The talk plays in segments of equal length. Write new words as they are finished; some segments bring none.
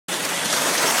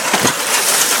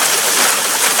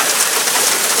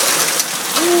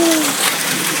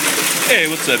Hey,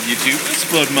 what's up YouTube? It's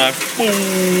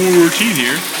floodinmon14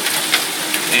 here.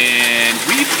 And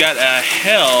we've got a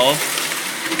hail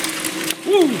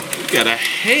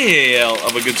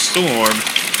of a good storm.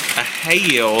 A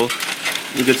hail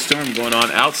of a good storm going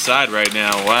on outside right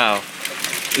now. Wow.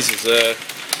 This is,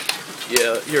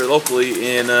 here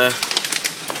locally in, where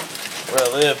I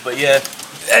live. But yeah,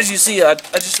 as you see, I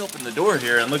just opened the door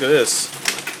here and look at this.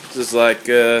 This is like,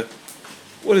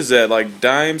 what is that, like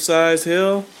dime-sized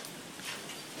hail?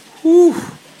 Whew.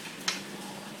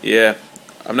 Yeah,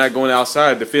 I'm not going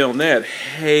outside to film that.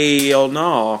 Hell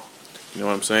no. You know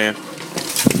what I'm saying?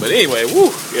 But anyway,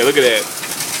 whoo. Yeah, look at that.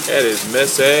 That is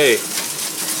messy.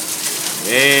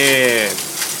 Man.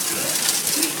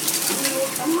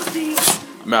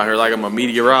 I'm out here like I'm a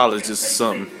meteorologist or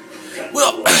something.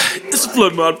 Well, it's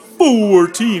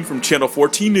floodinmon14 from Channel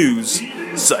 14 News,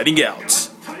 signing out.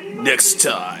 Next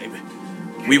time,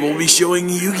 we will be showing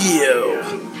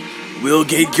Yu-Gi-Oh! Will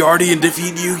Gate Guardian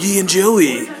defeat Yugi and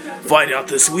Joey? Find out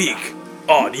this week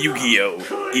on Yu-Gi-Oh!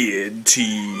 ENT.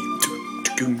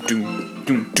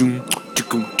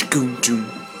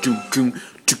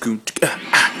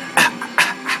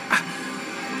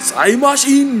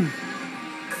 Suimachine!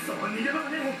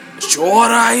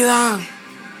 Shoraida!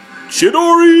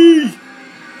 Chidori!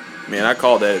 Man, I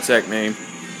called that attack name.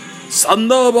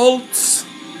 Thunderbolts!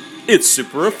 It's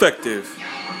super effective.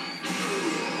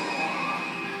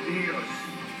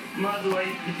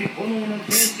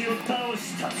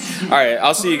 Alright,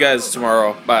 I'll see you guys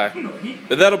tomorrow. Bye.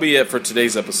 But that'll be it for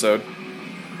today's episode.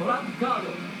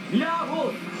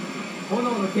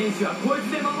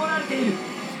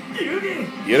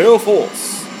 Hero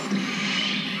Force.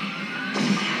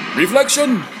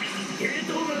 Reflection.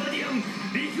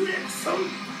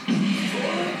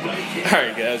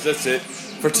 Alright guys, that's it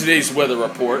for today's weather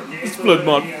report. It's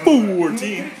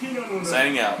floodinmon14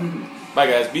 signing out. Bye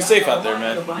guys, be safe out there,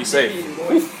 man. Be safe.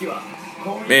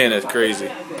 Man, that's crazy.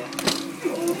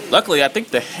 Luckily, I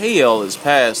think the hail is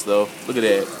past though. Look at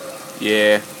that.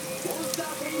 Yeah.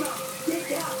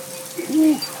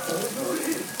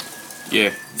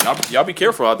 Yeah. Y'all be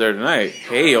careful out there tonight.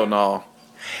 Hail no.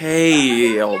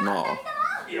 Hail no.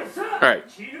 Alright.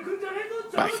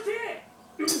 Bye.